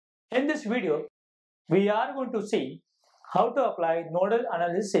In this video, we are going to see how to apply nodal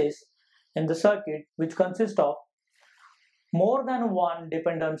analysis in the circuit which consists of more than one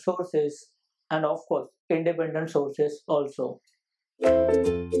dependent sources and of course independent sources also.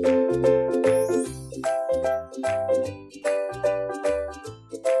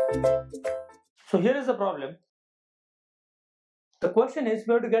 So here is the problem. The question is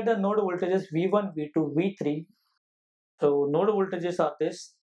we have to get the node voltages V1, V2, V3. So node voltages are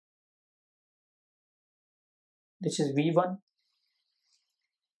this. This is V1,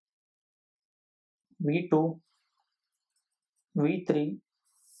 V2, V3,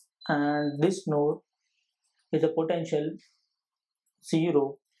 and this node is a potential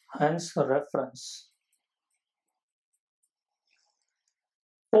 0, hence reference.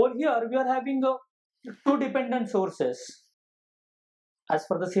 Over here we are having two dependent sources. As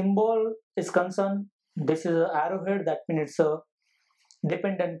for the symbol is concerned, this is an arrowhead, that means it's a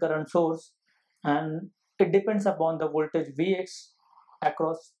dependent current source and it depends upon the voltage Vx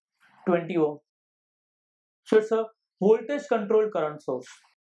across 20 ohm. So it's a voltage controlled current source.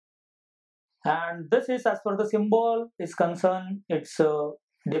 And this is, as per the symbol is concerned, it's a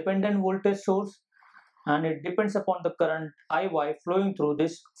dependent voltage source and it depends upon the current Iy flowing through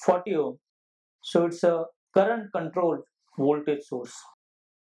this 40 ohm. So it's a current controlled voltage source.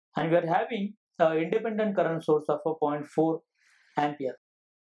 And we are having an independent current source of a 0.4 ampere.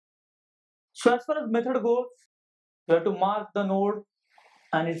 So as far as method goes, you have to mark the node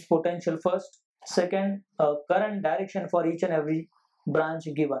and its potential first. Second, a current direction for each and every branch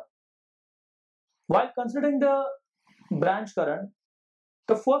given. While considering the branch current,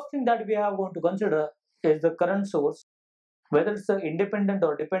 the first thing that we are going to consider is the current source. Whether it's independent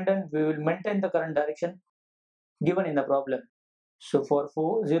or dependent, we will maintain the current direction given in the problem. So for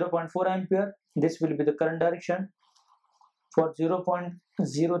 0.4 ampere, this will be the current direction. For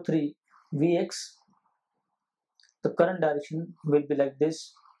 0.03 Vx, the current direction will be like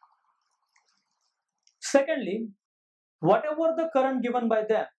this. Secondly, whatever the current given by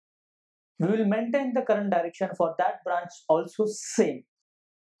them, we will maintain the current direction for that branch also same.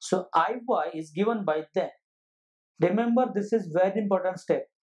 So Iy is given by them. Remember, this is very important step.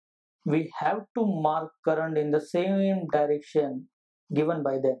 We have to mark current in the same direction given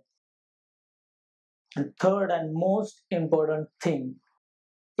by them. And third and most important thing,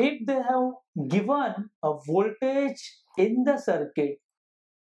 if they have given a voltage in the circuit,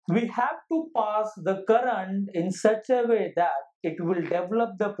 we have to pass the current in such a way that it will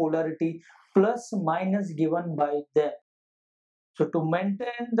develop the polarity plus minus given by them. So to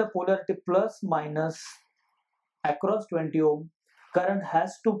maintain the polarity plus minus across 20 ohm, current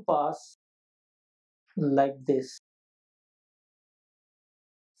has to pass like this.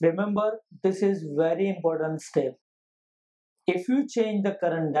 Remember, this is very important step. If you change the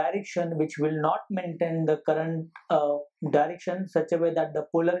current direction, which will not maintain the current direction such a way that the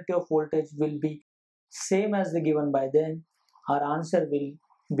polarity of voltage will be same as the given by them, our answer will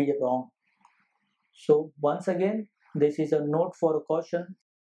be wrong. So once again, this is a note for caution.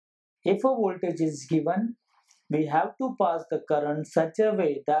 If a voltage is given, we have to pass the current such a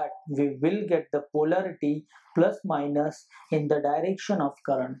way that we will get the polarity plus minus in the direction of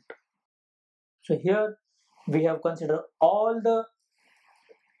current. So here we have considered all the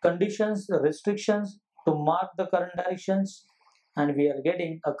conditions, restrictions to mark the current directions, and we are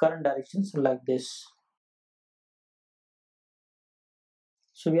getting a current directions like this.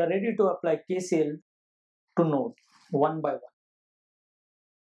 So we are ready to apply KCL to node one by one.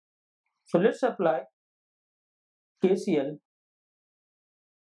 So let's apply KCL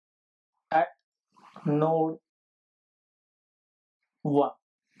at node 1.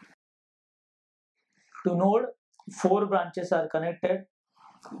 To node, 4 branches are connected.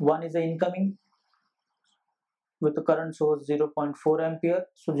 One is the incoming with the current source 0.4 ampere.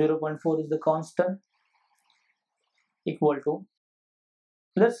 So 0.4 is the constant, equal to,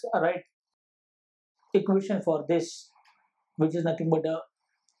 let's write equation for this, which is nothing but a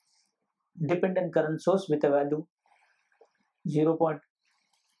dependent current source with a value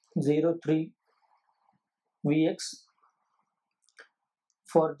 0.03 Vx.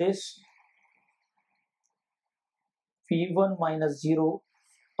 For this, V1 minus 0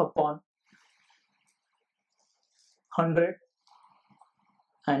 upon 100,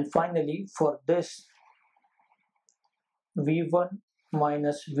 and finally for this, V1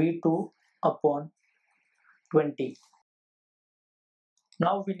 minus V2 upon 20.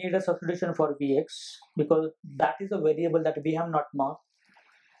 Now we need a substitution for Vx because that is a variable that we have not marked.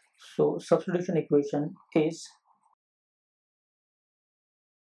 So substitution equation is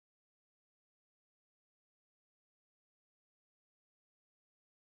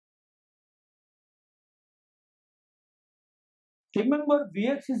Remember,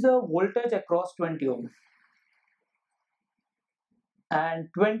 Vx is a voltage across 20 ohm, and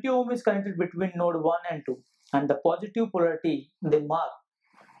 20 ohm is connected between node 1 and 2, and the positive polarity they mark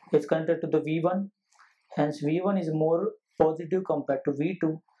is connected to the V1. Hence V1 is more positive compared to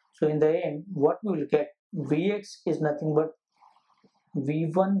V2. So in the end, what we will get, Vx is nothing but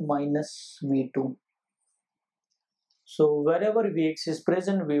V1 minus V2. So wherever Vx is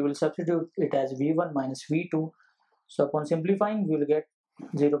present, we will substitute it as V1 minus V2. So upon simplifying, we will get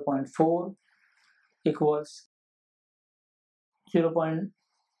 0.4 equals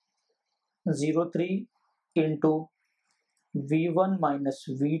 0.03 into V1 minus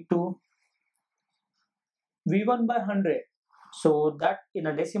V2, V1 by 100. So that in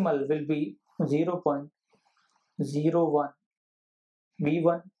a decimal will be 0.01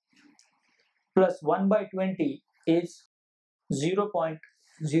 V1 plus 1 by 20 is 0.05.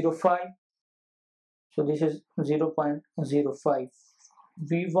 So this is 0.05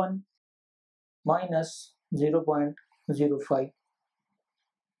 V1 minus 0.05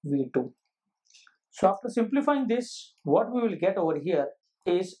 V2. So after simplifying this, what we will get over here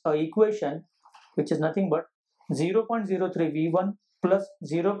is a equation which is nothing but 0.03 V1 plus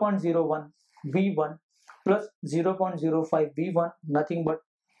 0.01 V1 plus 0.05 V1, nothing but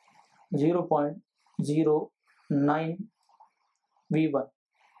 0.09 V1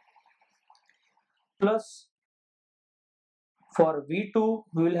 plus for V2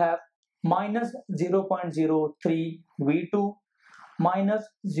 we will have minus 0.03 V2 minus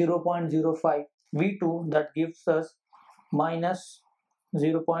 0.05 V2, that gives us minus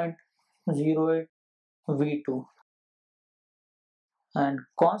 0.08 V2, and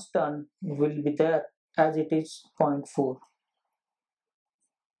constant will be there as it is 0.4.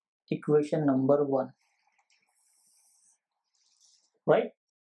 Equation number 1, right?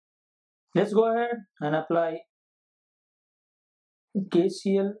 Let's go ahead and apply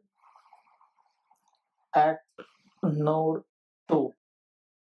KCL at node 2.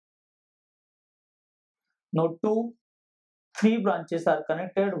 Node 2, 3 branches are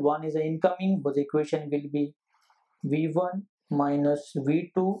connected. One is incoming, whose equation will be V1 minus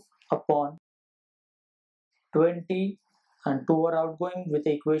V2 upon 20, and 2 are outgoing with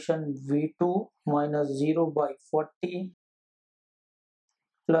the equation V2 minus 0 by 40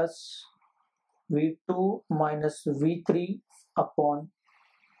 plus V2 minus V3 upon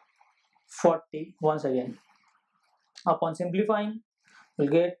 40. Once again, upon simplifying, we'll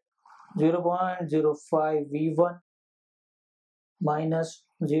get 0.05 V1 minus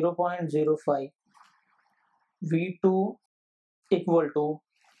 0.05 V2 equal to,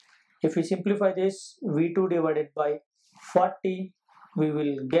 if we simplify this, V2 divided by 40, we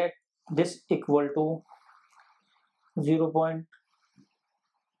will get this equal to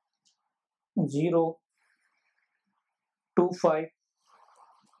 0.025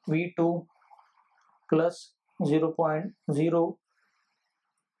 V2 plus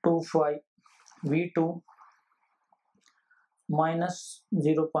 0.025 V2 minus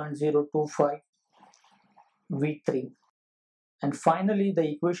 0.025 V3, and finally the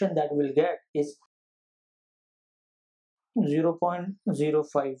equation that we'll get is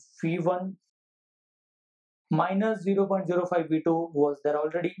 0.05 V1 minus 0.05 V2 was there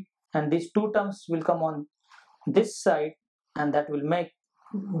already, and these two terms will come on this side, and that will make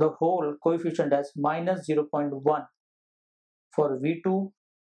the whole coefficient as minus 0.1 for V2,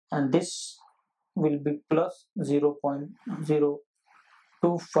 and this will be plus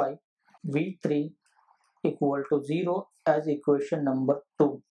 0.025 V3 equal to 0 as equation number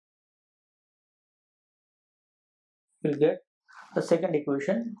 2. We'll get the second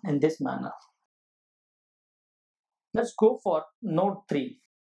equation in this manner. Let's go for node 3.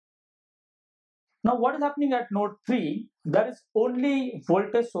 Now what is happening at node 3? There is only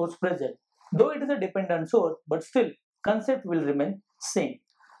voltage source present. Though it is a dependent source, but still concept will remain same.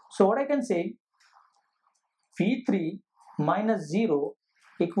 So what I can say, V3 minus 0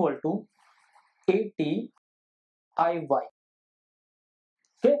 equal to 80 IY.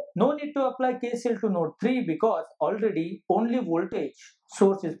 Okay, no need to apply KCL to node 3 because already only voltage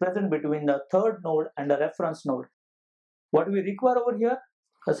source is present between the third node and the reference node. What we require over here,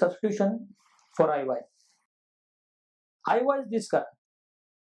 a substitution for IY. IY is this current.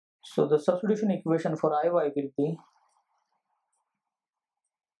 So the substitution equation for IY will be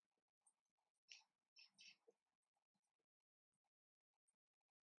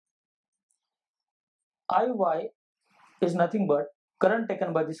IY is nothing but current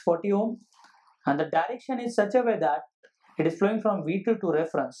taken by this 40 ohm, and the direction is such a way that it is flowing from V2 to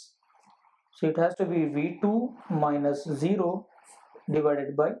reference. So it has to be V2 minus 0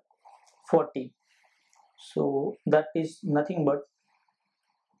 divided by 40. So that is nothing but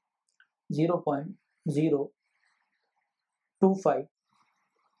 0.025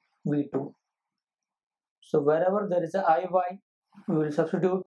 V2. So wherever there is a IY, we will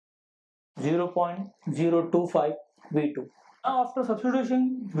substitute 0.025 V2. Now after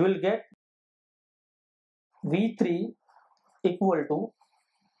substitution, we will get V3 equal to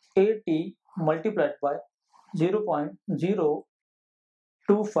AT multiplied by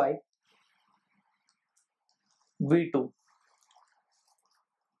 0.025 V2.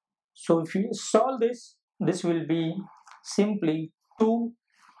 So if you solve this, this will be simply 2,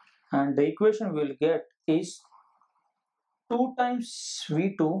 and the equation we will get is 2 times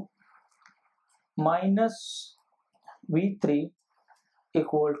V2 minus V3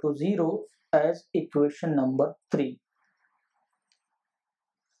 equal to 0 as equation number 3.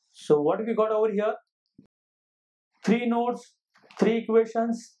 So what we got over here? 3 nodes, 3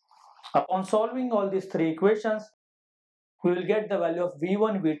 equations. Upon solving all these 3 equations, we will get the value of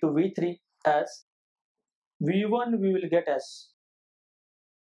V1, V2, V3 as V1 we will get as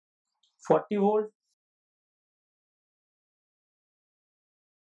 40 volt,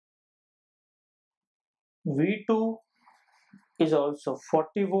 V2 is also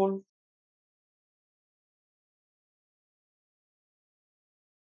 40 volt,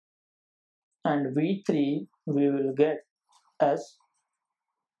 and V3 we will get as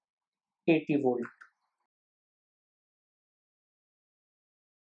 80 volt.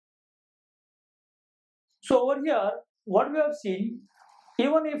 So over here, what we have seen,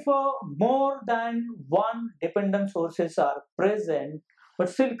 even if more than one dependent sources are present, but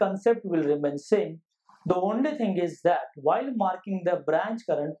still concept will remain same. The only thing is that while marking the branch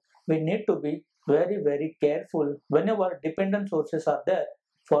current, we need to be very careful whenever dependent sources are there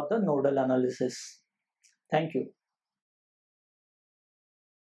for the nodal analysis. Thank you.